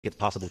it's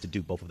possible to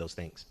do both of those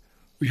things?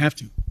 We have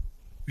to.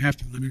 We have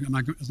to. I mean,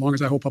 as long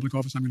as I hold public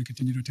office, I'm going to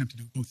continue to attempt to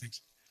do both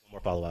things. One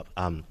more follow-up.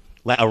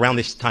 Around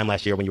this time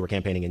last year when you were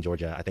campaigning in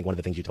Georgia, I think one of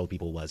the things you told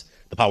people was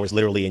the power is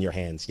literally in your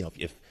hands. You know,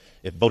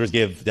 if voters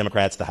give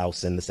Democrats the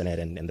House and the Senate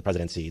and the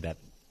presidency, that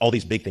all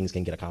these big things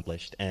can get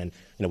accomplished. And,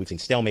 you know, we've seen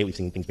stalemate, we've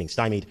seen things being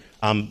stymied.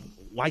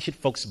 Why should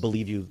folks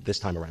believe you this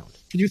time around?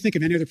 Can you think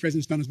of any other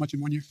president's done as much in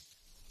 1 year?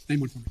 Name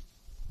one for me.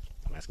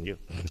 I'm asking you.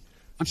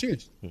 I'm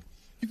serious.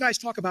 You guys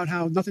talk about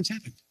how nothing's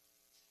happened.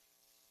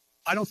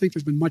 I don't think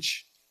there's been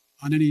much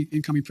on any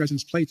incoming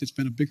president's plate that's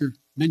been a bigger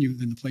menu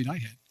than the plate I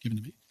had given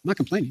to me. I'm not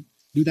complaining.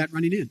 Knew that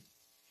running in.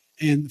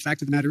 And the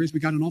fact of the matter is we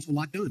got an awful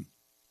lot done.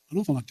 An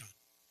awful lot done.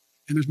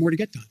 And there's more to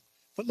get done.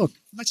 But look,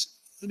 let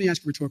me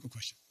ask a rhetorical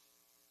question.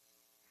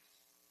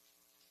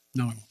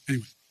 No, I won't.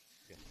 Anyway.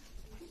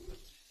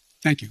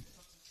 Thank you.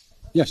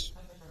 Yes.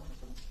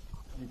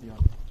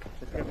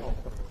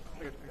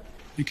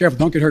 Be careful.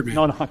 Don't get hurt, man.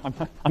 No,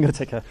 I'm going to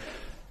take care.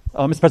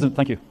 Mr. President,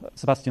 thank you.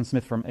 Sebastian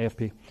Smith from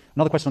AFP.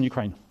 Another question on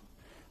Ukraine.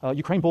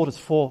 Ukraine borders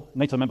 4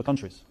 NATO member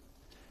countries.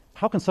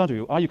 How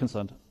concerned are you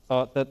concerned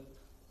that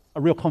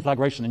a real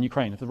conflagration in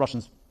Ukraine, if the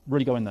Russians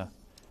really go in there,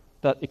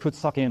 that it could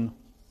suck in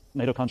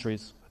NATO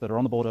countries that are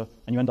on the border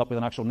and you end up with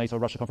an actual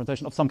NATO-Russia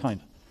confrontation of some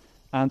kind?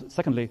 And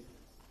secondly,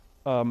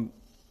 are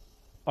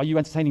you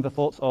entertaining the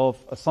thoughts of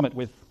a summit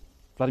with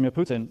Vladimir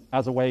Putin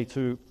as a way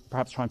to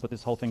perhaps try and put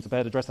this whole thing to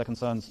bed, address their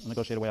concerns, and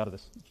negotiate a way out of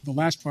this? The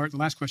last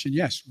question,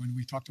 yes. When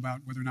we talked about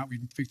whether or not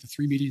we'd pick the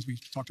 3 meetings we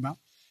talked about,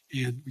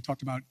 and we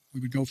talked about we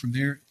would go from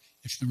there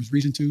if there was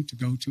reason to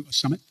go to a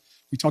summit.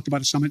 We talked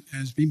about a summit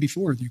as being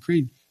before the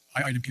Ukraine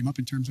item came up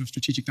in terms of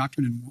strategic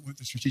doctrine and what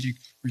the strategic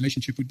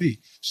relationship would be.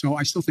 So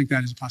I still think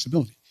that is a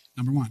possibility,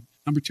 number one.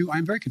 Number two, I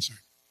am very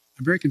concerned.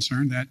 I'm very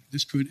concerned that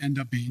this could end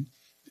up being,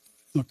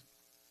 look,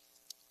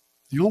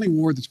 the only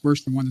war that's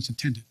worse than one that's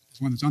intended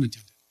is one that's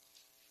unintended.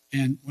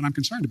 And what I'm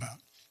concerned about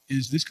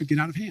is this could get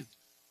out of hand,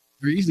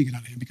 very easily get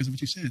out of hand because of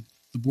what you said,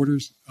 the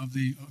borders of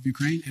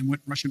Ukraine and what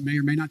Russia may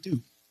or may not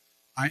do.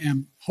 I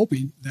am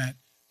hoping that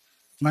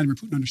Vladimir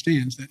Putin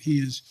understands that he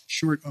is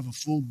short of a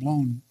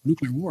full-blown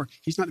nuclear war.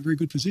 He's not in a very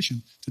good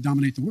position to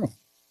dominate the world.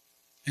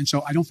 And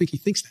so I don't think he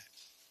thinks that.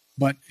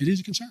 But it is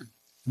a concern.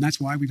 And that's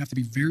why we have to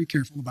be very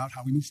careful about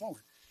how we move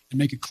forward and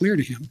make it clear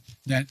to him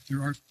that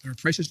there are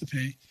prices to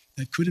pay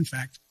that could, in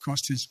fact,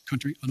 cost his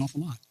country an awful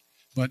lot.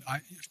 But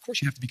of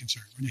course you have to be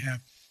concerned when you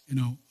have,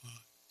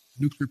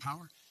 nuclear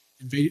power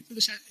invaded.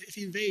 If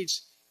he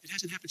invades, it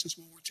hasn't happened since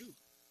World War II.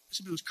 This has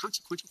been the most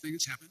consequential thing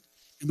that's happened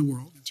in the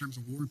world in terms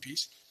of war and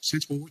peace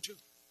since World War II.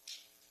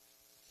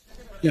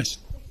 Yes.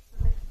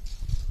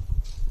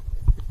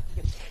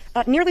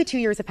 Nearly 2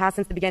 years have passed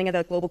since the beginning of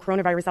the global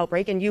coronavirus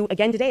outbreak, and you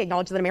again today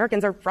acknowledge that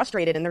Americans are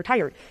frustrated and they're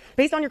tired.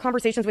 Based on your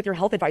conversations with your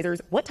health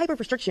advisors, what type of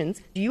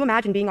restrictions do you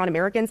imagine being on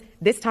Americans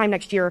this time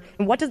next year,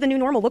 and what does the new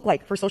normal look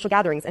like for social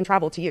gatherings and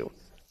travel to you?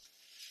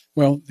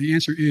 Well, the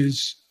answer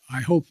is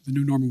I hope the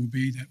new normal will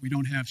be that we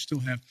don't still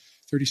have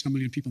 30-some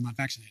million people not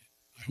vaccinated.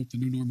 I hope the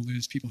new normal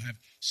is people have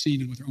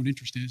seen what their own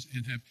interest is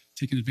and have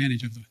taken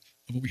advantage of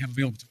what we have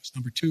available to us.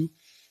 Number two,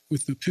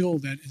 with the pill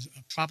that is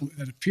a problem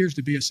that appears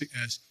to be as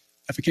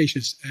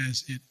efficacious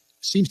as it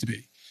seems to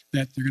be,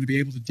 that they're going to be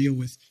able to deal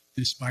with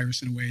this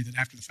virus in a way that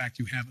after the fact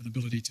you have an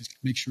ability to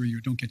make sure you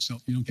don't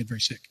get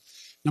very sick.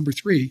 Number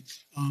three,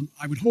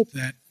 I would hope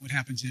that what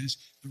happens is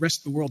the rest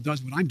of the world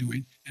does what I'm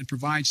doing and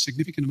provides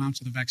significant amounts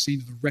of the vaccine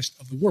to the rest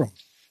of the world,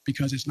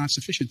 because it's not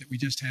sufficient that we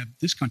just have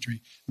this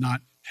country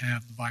not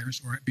have the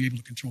virus or be able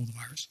to control the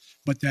virus,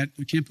 but that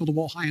we can't build a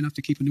wall high enough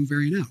to keep a new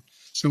variant out.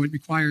 So it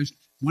requires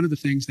one of the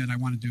things that I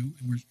want to do,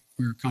 and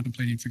we're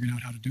contemplating figuring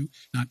out how to do,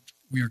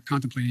 we are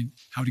contemplating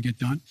how to get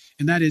done,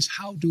 and that is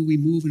how do we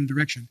move in a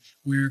direction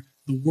where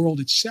the world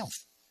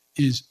itself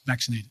is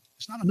vaccinated.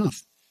 It's not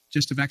enough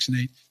just to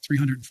vaccinate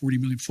 340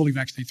 million, fully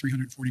vaccinate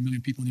 340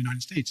 million people in the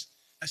United States.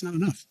 That's not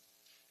enough.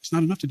 It's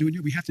not enough to do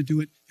it. We have to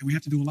do it, and we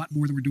have to do a lot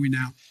more than we're doing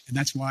now, and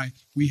that's why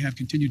we have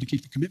continued to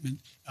keep the commitment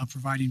of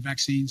providing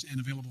vaccines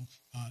and available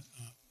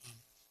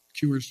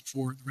cures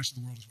for the rest of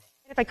the world as well.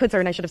 If I could, sir,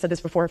 and I should have said this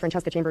before,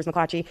 Francesca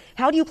Chambers-McClatchy,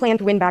 how do you plan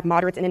to win back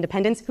moderates and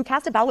independents who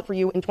cast a ballot for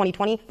you in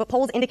 2020, but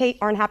polls indicate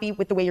aren't happy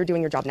with the way you're doing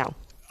your job now?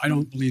 I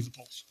don't believe the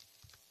polls.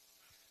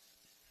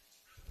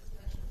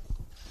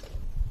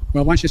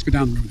 Well, why don't you just go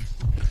down the road there?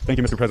 Thank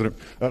you, Mr. President.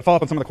 Follow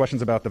up on some of the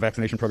questions about the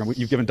vaccination program.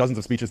 You've given dozens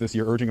of speeches this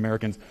year urging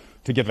Americans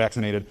to get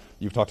vaccinated.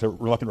 You've talked to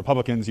reluctant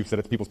Republicans. You've said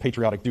it's people's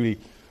patriotic duty.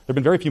 There have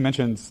been very few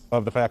mentions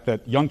of the fact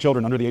that young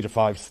children under the age of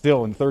 5,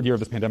 still in the third year of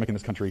this pandemic in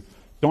this country,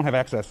 don't have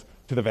access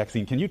to the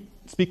vaccine. Can you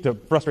speak to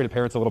frustrated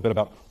parents a little bit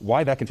about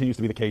why that continues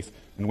to be the case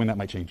and when that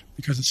might change?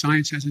 Because the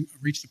science hasn't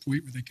reached the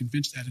point where they're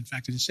convinced that, in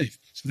fact, it is safe.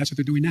 So that's what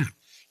they're doing now.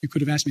 You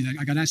could have asked me that.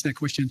 I got asked that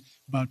question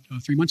about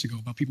 3 months ago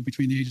about people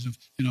between the ages of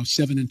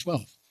 7 and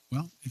 12.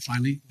 Well, and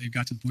finally, they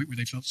got to the point where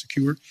they felt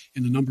secure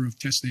in the number of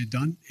tests they had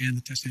done and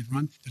the tests they had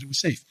run that it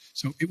was safe.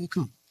 So it will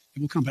come. It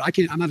will come. But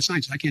I'm not a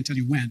scientist. I can't tell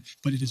you when,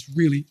 but it is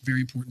really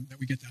very important that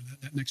we get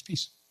that next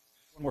piece.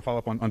 One more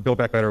follow-up on Build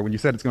Back Better. When you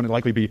said it's going to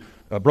likely be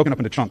broken up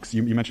into chunks,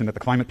 you mentioned that the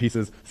climate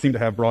pieces seem to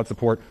have broad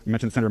support. You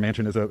mentioned Senator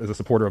Manchin is a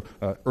supporter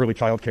of early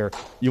child care.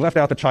 You left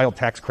out the child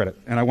tax credit,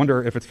 and I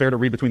wonder if it's fair to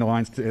read between the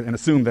lines and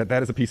assume that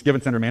that is a piece,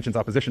 given Senator Manchin's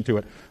opposition to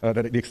it,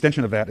 that the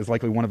extension of that is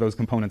likely one of those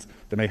components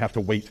that may have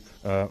to wait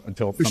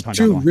until There's sometime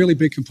down the line. two really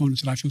big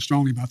components that I feel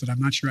strongly about that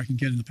I'm not sure I can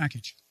get in the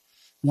package.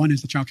 One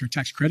is the child care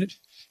tax credit,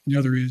 and the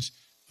other is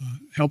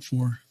help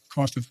for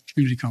cost of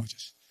community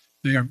colleges.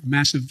 They are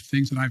massive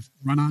things that I've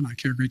run on, I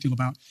care a great deal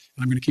about,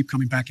 and I'm going to keep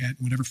coming back at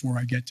whatever floor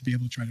I get to be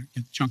able to try to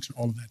get chunks of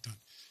all of that done.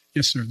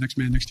 Yes, sir. Next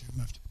man next to your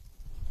left.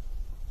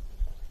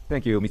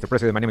 Thank you, Mr.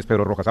 President. My name is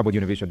Pedro Rojas. I'm with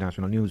Univision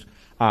National News.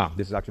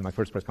 This is actually my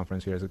first press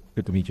conference here. It's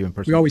good to meet you in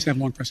person. We always have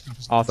long press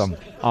conferences.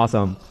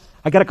 Awesome.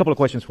 I got a couple of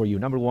questions for you.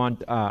 Number one,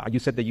 you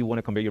said that you want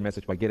to convey your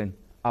message by getting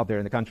out there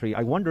in the country.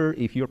 I wonder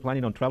if you're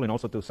planning on traveling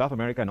also to South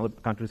America and other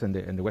countries in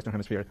the Western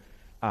Hemisphere,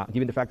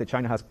 given the fact that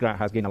China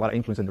has gained a lot of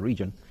influence in the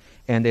region.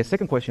 And the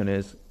second question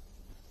is,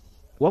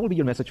 what would be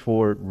your message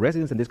for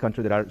residents in this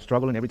country that are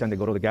struggling every time they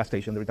go to the gas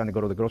station, every time they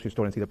go to the grocery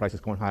store and see the prices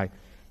going high,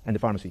 and the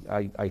pharmacy?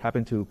 I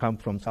happen to come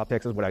from South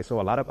Texas, where I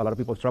saw a lot of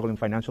people struggling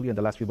financially in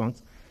the last few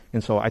months,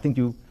 and so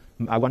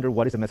I wonder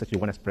what is the message you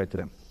want to spread to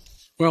them?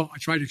 Well, I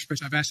tried to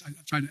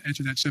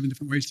answer that 7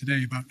 different ways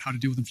today about how to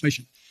deal with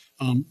inflation.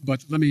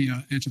 But let me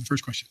answer the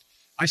first question.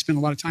 I spent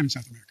a lot of time in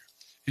South America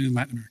and in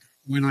Latin America.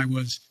 When I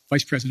was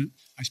vice president,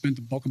 I spent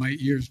the bulk of my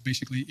 8 years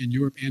basically in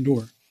Europe and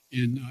or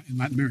in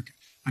Latin America.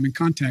 I'm in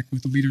contact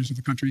with the leaders of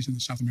the countries in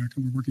South America.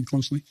 We're working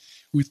closely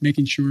with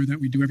making sure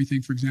that we do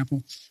everything, for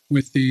example,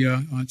 with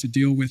to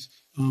deal with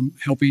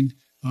helping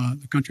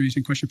the countries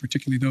in question,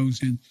 particularly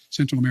those in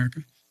Central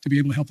America, to be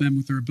able to help them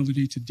with their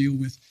ability to deal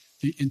with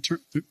the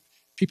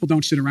people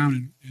don't sit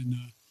around in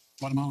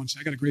Guatemala and say,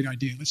 I got a great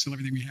idea. Let's sell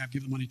everything we have,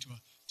 give the money to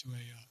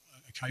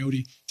a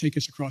coyote, take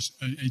us across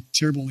a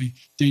terribly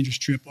dangerous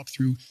trip up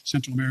through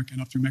Central America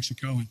and up through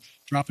Mexico and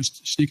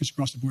sneak us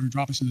across the border,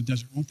 drop us in the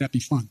desert. Won't that be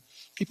fun?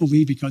 People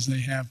leave because they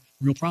have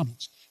real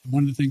problems. And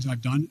one of the things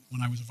I've done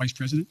when I was a vice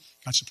president,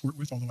 got support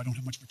with, although I don't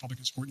have much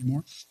Republican support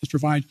anymore, is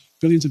provide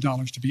billions of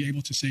dollars to be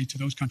able to say to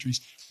those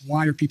countries,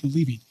 why are people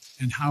leaving?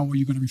 And how are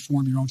you going to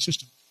reform your own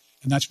system?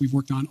 And that's what we've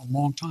worked on a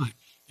long time.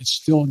 It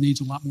still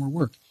needs a lot more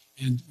work,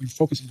 and we're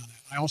focusing on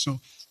that. I also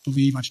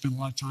believe I've spent a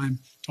lot of time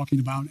talking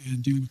about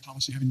and dealing with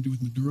policy having to do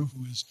with Maduro,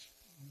 who is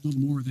a little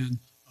more than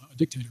a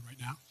dictator right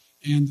now,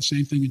 and the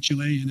same thing in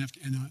Chile and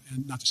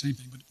not the same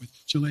thing, but with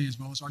Chile as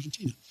well as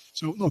Argentina.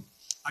 So look,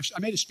 I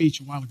made a speech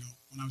a while ago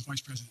when I was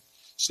vice president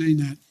saying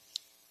that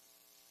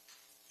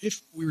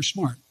if we were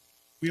smart,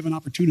 we have an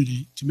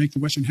opportunity to make the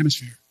Western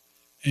Hemisphere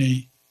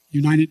a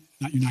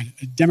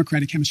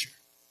democratic hemisphere.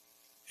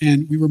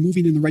 And we were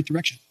moving in the right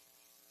direction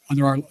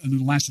under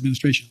the last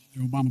administration,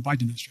 the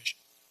Obama-Biden administration.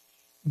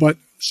 But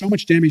so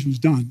much damage was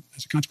done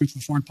as a consequence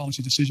of the foreign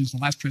policy decisions the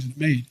last president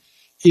made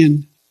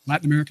in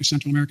Latin America,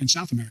 Central America, and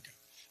South America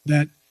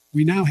that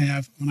we now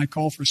have, when I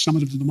call for a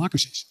summit of the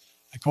democracies,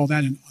 I call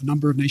that a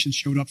number of nations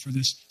showed up for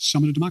this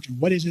summit of democracy.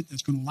 What is it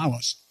that's going to allow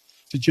us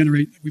to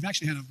generate? We've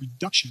actually had a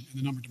reduction in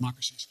the number of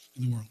democracies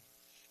in the world.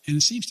 And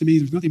it seems to me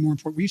there's nothing more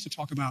important. We used to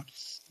talk about,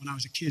 when I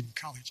was a kid in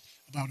college,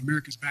 about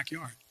America's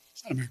backyard.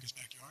 It's not America's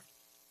backyard.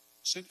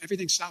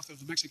 Everything south of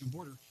the Mexican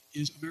border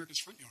is America's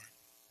front yard.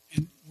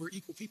 And we're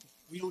equal people.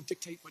 We don't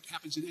dictate what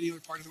happens in any other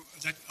part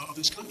of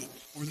this continent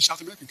or the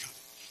South American continent.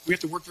 We have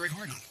to work very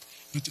hard on it.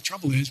 But the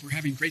trouble is we're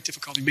having great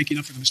difficulty making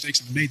up for the mistakes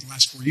that we've made the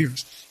last 4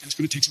 years, and it's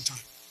going to take some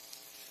time.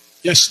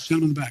 Yes,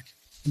 gentleman in the back.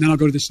 And then I'll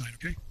go to this side,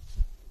 okay?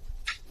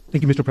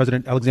 Thank you, Mr.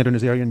 President. Alexander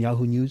Nazarian,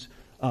 Yahoo News.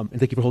 And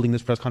thank you for holding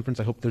this press conference.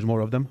 I hope there's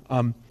more of them.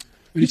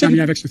 Anytime you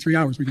have extra 3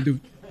 hours, we can do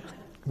it.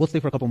 We'll stay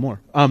for a couple more.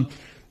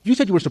 You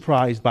said you were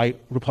surprised by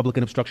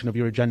Republican obstruction of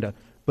your agenda,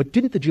 but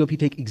didn't the GOP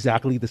take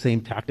exactly the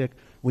same tactic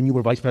when you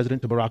were vice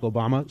president to Barack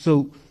Obama?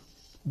 So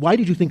why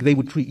did you think they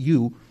would treat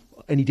you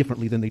any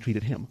differently than they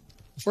treated him?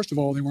 First of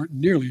all, they weren't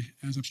nearly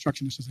as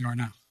obstructionist as they are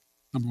now,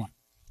 number one.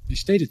 They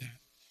stated that,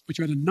 but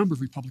you had a number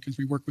of Republicans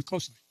we worked with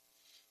closely.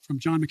 From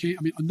John McCain,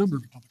 a number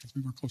of Republicans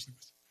we worked closely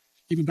with.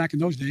 Even back in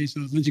those days,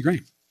 Lindsey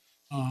Graham.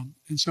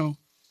 And so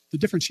the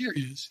difference here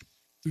is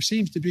there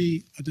seems to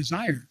be a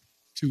desire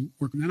to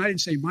work with them. And I didn't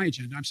say my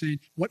agenda. I'm saying,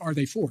 what are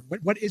they for?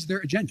 What is their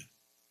agenda?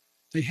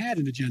 They had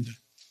an agenda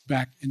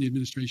back in the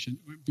administration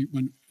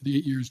when the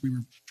 8 years we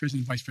were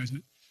president and vice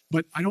president.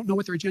 But I don't know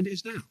what their agenda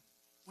is now.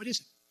 What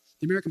is it?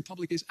 The American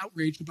public is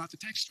outraged about the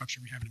tax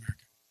structure we have in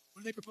America.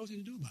 What are they proposing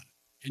to do about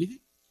it? Anything?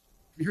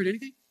 Have you heard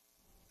anything?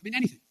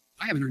 Anything.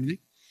 I haven't heard anything.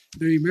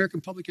 The American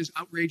public is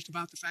outraged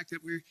about the fact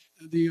that we're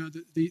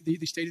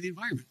the state of the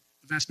environment,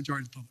 the vast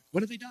majority of the public.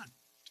 What have they done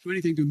to do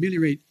anything to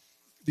ameliorate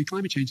the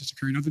climate change that's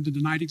occurring other than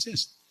deny it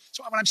exists?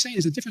 So what I'm saying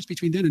is the difference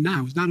between then and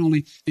now is not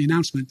only the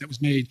announcement that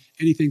was made,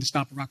 anything to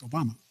stop Barack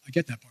Obama. I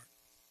get that part.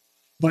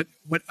 But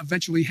what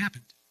eventually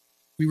happened,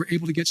 we were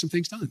able to get some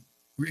things done.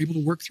 We were able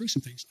to work through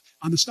some things.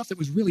 On the stuff that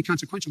was really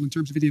consequential in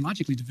terms of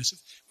ideologically divisive,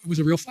 it was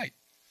a real fight.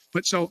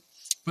 But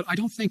I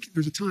don't think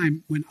there's a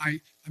time when I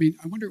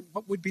wonder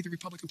what would be the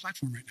Republican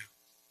platform right now.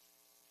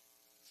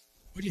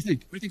 What do you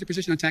think? What do you think the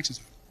position on taxes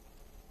are?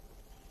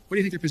 What do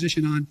you think their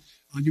position on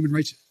human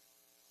rights is?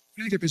 What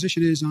do you think their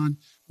position is on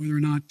whether or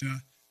not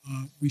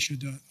we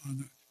should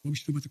what we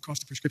should do about the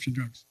cost of prescription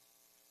drugs?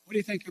 What do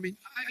you think? I mean,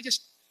 I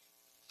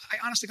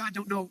honestly, God,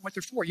 don't know what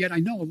they're for. Yet I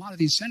know a lot of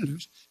these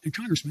senators and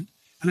congressmen,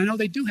 and I know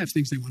they do have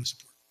things they want to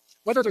support,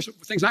 whether there's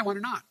things I want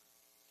or not.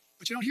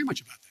 But you don't hear much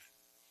about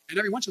that. And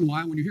every once in a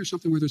while, when you hear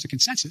something where there's a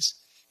consensus,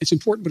 it's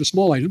important but a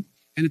small item,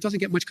 and it doesn't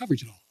get much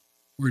coverage at all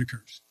where it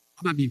occurs.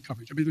 I'm not meaning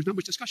coverage. I mean, there's not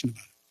much discussion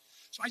about it.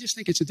 So I just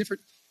think it's a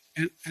different,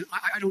 and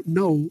I don't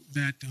know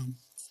that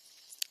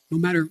no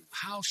matter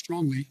how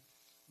strongly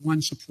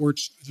one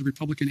supports the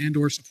Republican and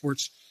or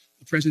supports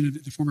the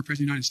president, the former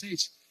president of the United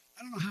States,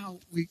 I don't know how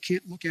we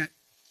can't look at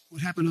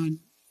what happened on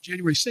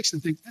January 6th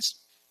and think that's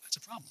a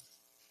problem.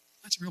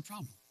 That's a real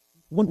problem.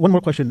 One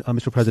more question,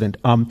 Mr.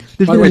 President. By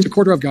the way, it's a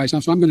quarter of, guys, so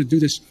I'm going to do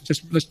this.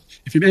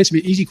 If you answer me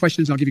easy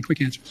questions, I'll give you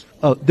quick answers.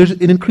 There's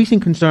an increasing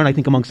concern, I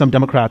think, among some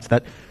Democrats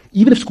that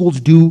even if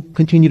schools do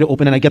continue to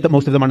open, and I get that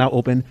most of them are now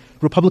open,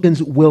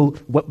 Republicans will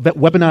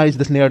weaponize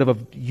this narrative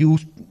of you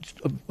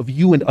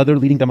and other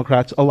leading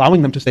Democrats,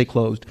 allowing them to stay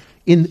closed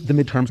in the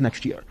midterms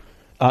next year.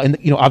 And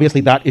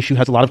obviously that issue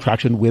has a lot of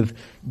traction with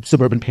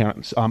suburban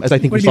parents, as I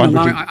think we saw in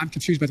Virginia. I'm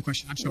confused by the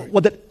question. I'm sorry.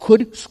 Well,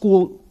 could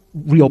school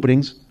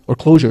reopenings or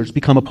closures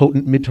become a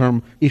potent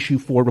midterm issue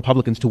for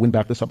Republicans to win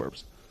back the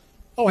suburbs?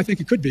 Oh, I think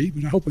it could be,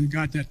 but I hope in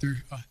God that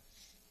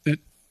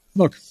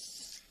look,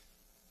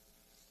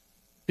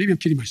 maybe I'm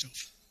kidding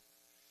myself,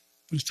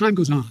 but as time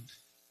goes on,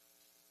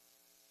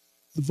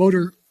 the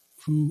voter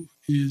who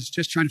is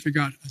just trying to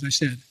figure out, as I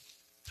said,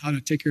 how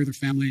to take care of their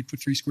family,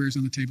 put 3 squares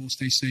on the table,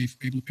 stay safe,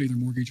 able to pay their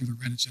mortgage or their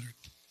rent, etc.,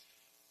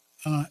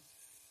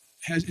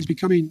 is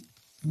becoming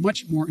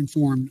much more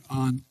informed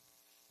on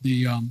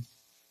the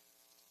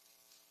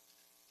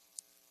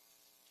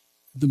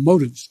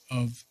motives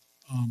of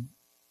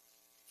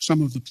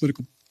some of the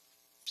political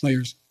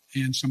players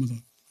and some of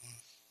the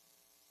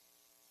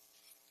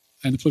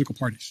political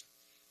parties.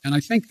 And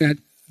I think that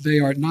they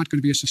are not going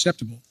to be as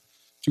susceptible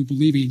to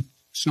believing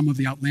some of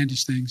the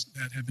outlandish things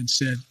that have been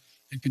said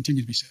and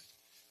continue to be said.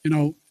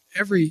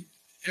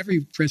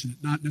 Every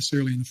president, not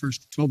necessarily in the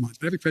first 12 months,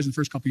 but every president in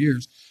the first couple of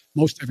years,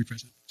 every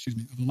president,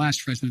 of the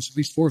last presidents, at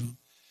least 4 of them,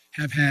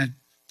 have had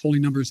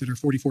polling numbers that are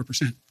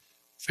 44%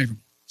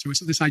 favorable. So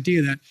it's this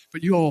idea that,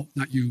 but you all,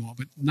 not you all,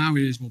 but now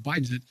it is, well,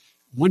 Biden's at,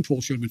 one poll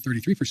showed him at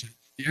 33%.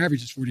 The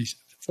average is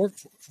 44,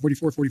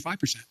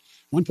 45%.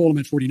 One poll him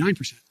at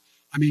 49%.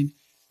 I mean,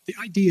 the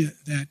idea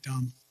that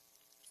the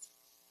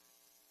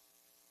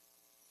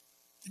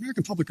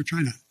American public are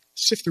trying to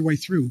sift their way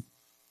through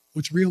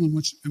what's real and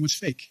what's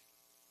fake.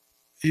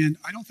 And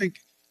I don't think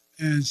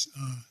I've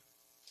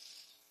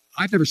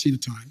never seen a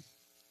time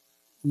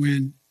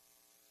when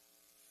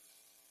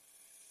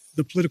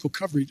the political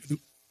coverage, the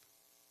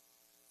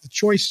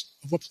choice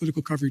of what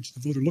political coverage the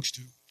voter looks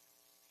to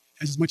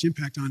has as much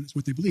impact on as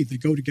what they believe. They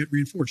go to get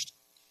reinforced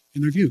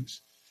in their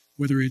views,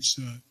 whether it's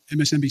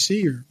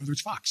MSNBC or whether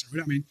it's Fox or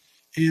whatever. I mean,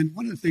 and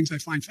one of the things I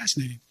find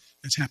fascinating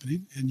that's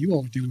happening, and you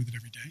all are dealing with it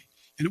every day,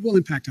 and it will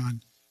impact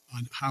on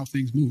how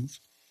things move,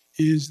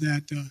 is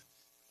that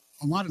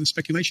a lot of the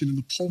speculation in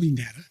the polling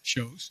data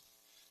shows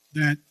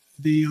that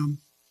the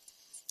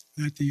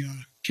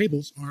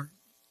cables are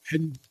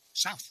heading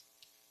south.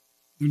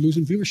 They're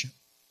losing viewership.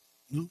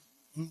 Well,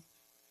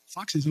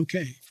 Fox is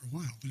okay for a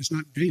while, but it's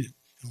not gaining.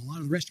 And a lot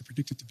of the rest are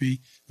predicted to be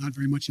not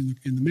very much in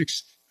the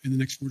mix in the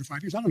next 4 to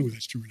 5 years. I don't know whether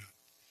that's true or not.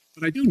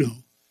 But I do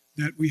know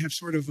that we have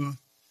sort of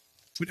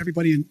put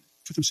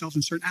themselves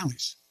in certain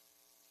alleys.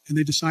 And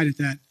they decided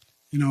that,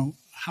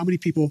 how many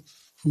people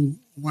who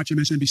watch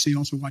MSNBC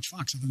also watch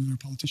Fox, other than they're a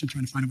politician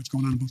trying to find out what's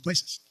going on in both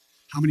places?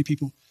 How many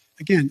people,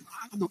 again,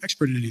 I'm no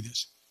expert in any of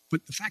this,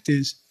 but the fact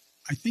is,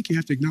 I think you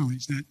have to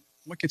acknowledge that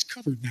what gets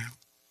covered now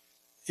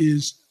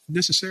is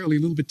necessarily a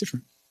little bit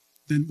different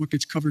than what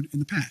gets covered in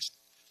the past.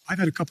 I've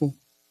had a couple,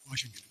 I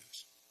shouldn't get into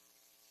this,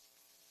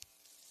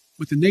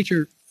 but the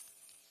nature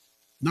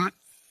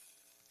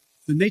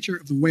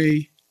of the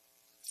way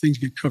things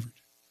get covered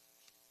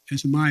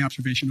has, in my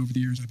observation over the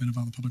years I've been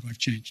involved in public life,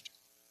 changed.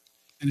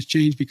 And it's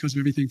changed because of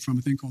everything from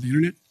a thing called the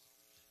internet.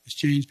 It's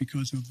changed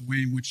because of the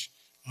way in which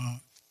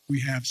we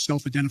have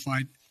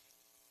self-identified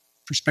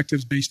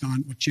perspectives based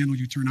on what channel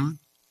you turn on,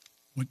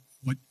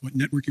 what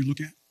network you look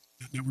at,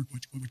 not network,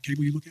 what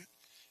cable you look at.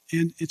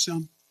 And it's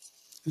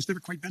never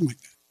quite been like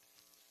that.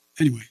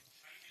 Anyway.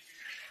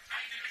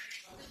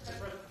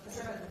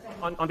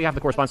 On behalf of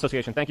the Correspondents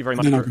Association, thank you very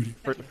much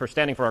for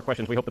standing for our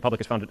questions. We hope the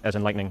public has found it as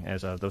enlightening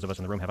as those of us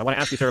in the room have. I want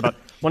to ask you, sir, about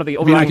one of the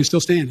overriding... I can still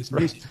stand. It's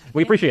amazing.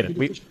 We appreciate it.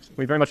 We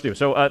very much do.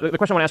 So the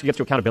question I want to ask you gets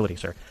to accountability,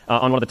 sir,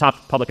 on one of the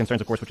top public concerns,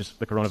 of course, which is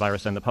the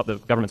coronavirus and the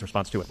government's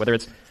response to it, whether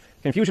it's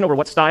confusion over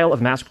what style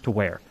of mask to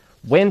wear,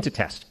 when to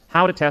test,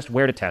 how to test,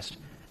 where to test.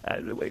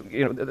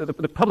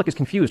 The public is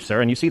confused,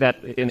 sir, and you see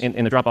that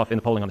in the drop-off in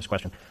the polling on this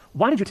question.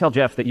 Why did you tell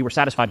Jeff that you were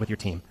satisfied with your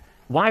team?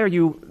 Why are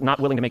you not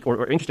willing to make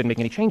or interested in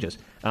making any changes,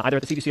 either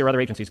at the CDC or other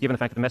agencies, given the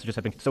fact that the messages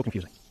have been so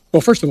confusing?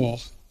 Well, first of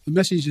all, the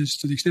messages,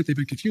 to the extent they've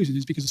been confusing,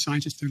 is because the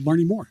scientists are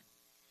learning more.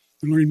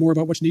 They're learning more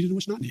about what's needed and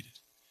what's not needed.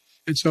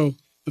 And so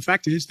the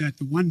fact is that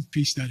the one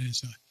piece that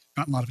is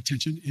gotten a lot of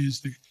attention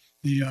is the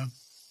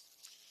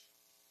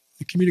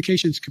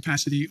communications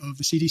capacity of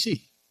the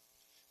CDC.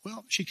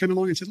 Well, she came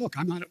along and said, look,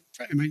 I'm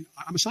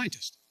a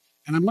scientist,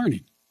 and I'm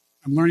learning.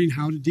 I'm learning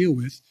how to deal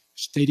with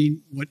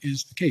stating what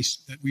is the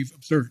case that we've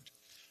observed.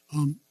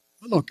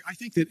 But look, I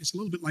think that it's a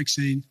little bit like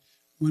saying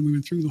when we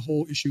went through the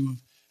whole issue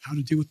of how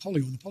to deal with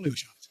polio and the polio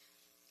shots.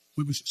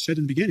 What was said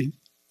in the beginning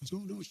was,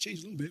 oh, no, it's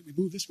changed a little bit. We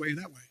moved this way or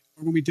that way.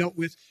 Or when we dealt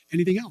with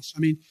anything else. I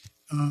mean,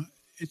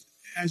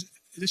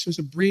 this was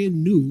a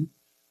brand new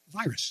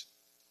virus,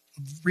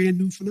 a brand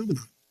new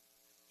phenomenon.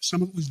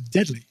 Some of it was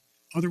deadly.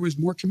 Other was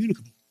more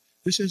communicable.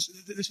 This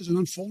is an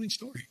unfolding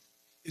story.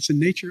 It's the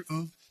nature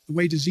of the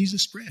way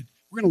diseases spread.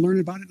 We're going to learn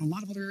about it in a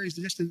lot of other areas,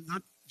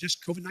 not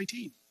just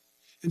COVID-19.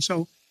 And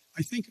so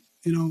I think,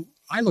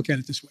 I look at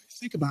it this way.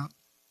 Think about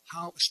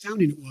how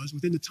astounding it was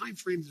within the time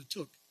frame that it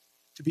took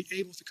to be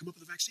able to come up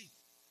with a vaccine.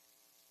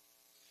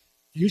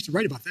 You used to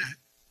write about that.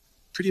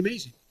 Pretty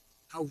amazing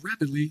how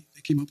rapidly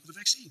they came up with a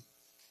vaccine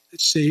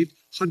that saved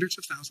hundreds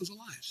of thousands of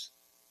lives.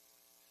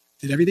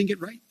 Did everything get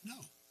right? No.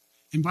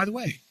 And by the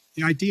way,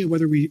 the idea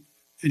whether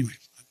anyway,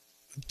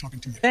 I'm talking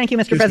too much. Thank you,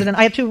 Mr. President.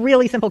 I have two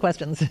really simple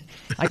questions,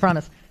 I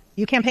promise.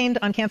 You campaigned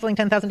on canceling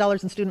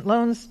 $10,000 in student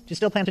loans. Do you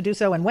still plan to do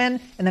so, and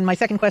when? And then my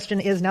second question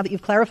is, now that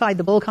you've clarified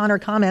the Bull Connor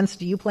comments,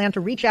 do you plan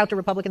to reach out to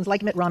Republicans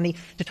like Mitt Romney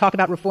to talk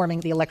about reforming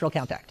the Electoral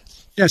Count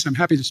Act? Yes, I'm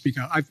happy to speak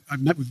out. I've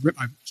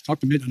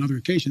talked to Mitt on other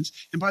occasions.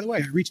 And by the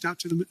way, I reached out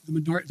to the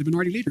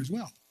minority leader as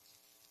well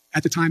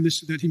at the time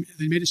that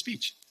he made his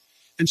speech.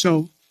 And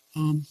so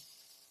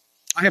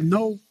I have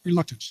no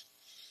reluctance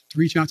to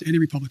reach out to any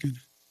Republican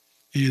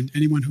and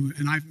anyone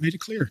and I've made it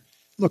clear.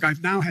 Look,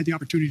 I've now had the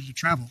opportunity to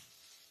travel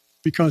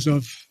because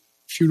of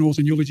funerals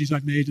and eulogies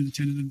I've made and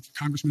attended, and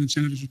congressmen and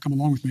senators have come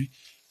along with me.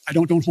 I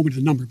don't hold me to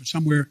the number, but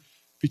somewhere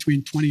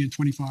between 20 and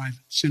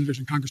 25 senators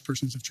and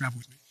congresspersons have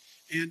traveled with me.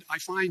 And I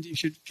find you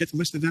should get the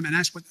list of them and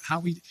ask I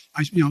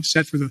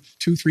said for the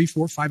 2, 3,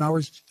 4, 5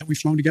 hours that we've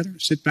flown together,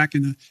 sit back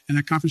in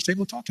that conference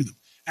table and talk to them.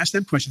 Ask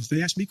them questions.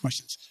 They ask me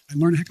questions. I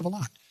learn a heck of a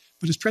lot.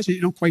 But as president,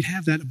 you don't quite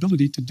have that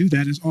ability to do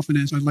that as often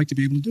as I'd like to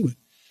be able to do it.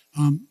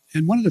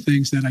 And one of the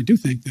things that I do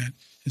think that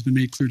has been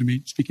made clear to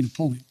me, speaking of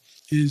polling,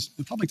 is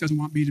the public doesn't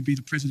want me to be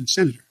the president's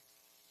senator.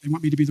 They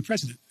want me to be the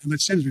president and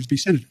let senators be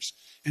senators.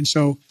 And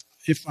so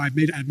if I've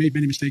made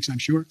many mistakes, I'm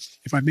sure.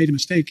 If I've made a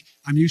mistake,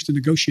 I'm used to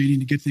negotiating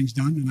to get things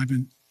done, and I've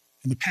been,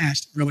 in the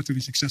past,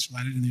 relatively successful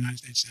at it in the United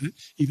States Senate,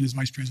 even as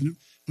vice president.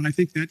 But I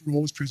think that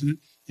role as president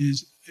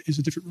is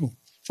a different role.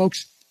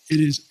 Folks, it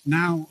is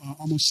now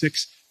almost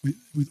 6.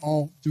 With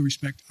all due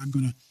respect, I'm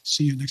going to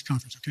see you next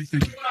conference, okay?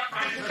 Thank you.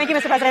 Thank you,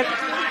 Mr. President.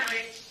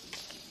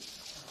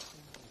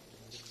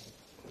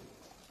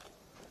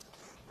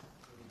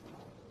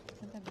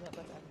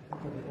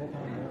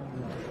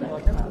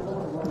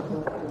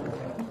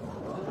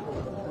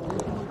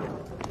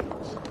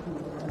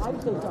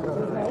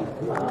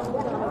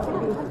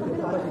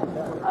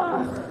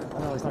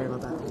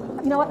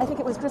 You know what? I think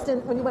it was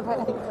Kristen when you went by.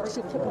 I think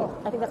she kicked me.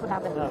 I think that's what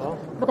happened.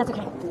 But that's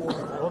okay.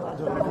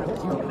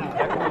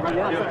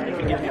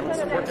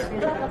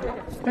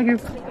 Thank you.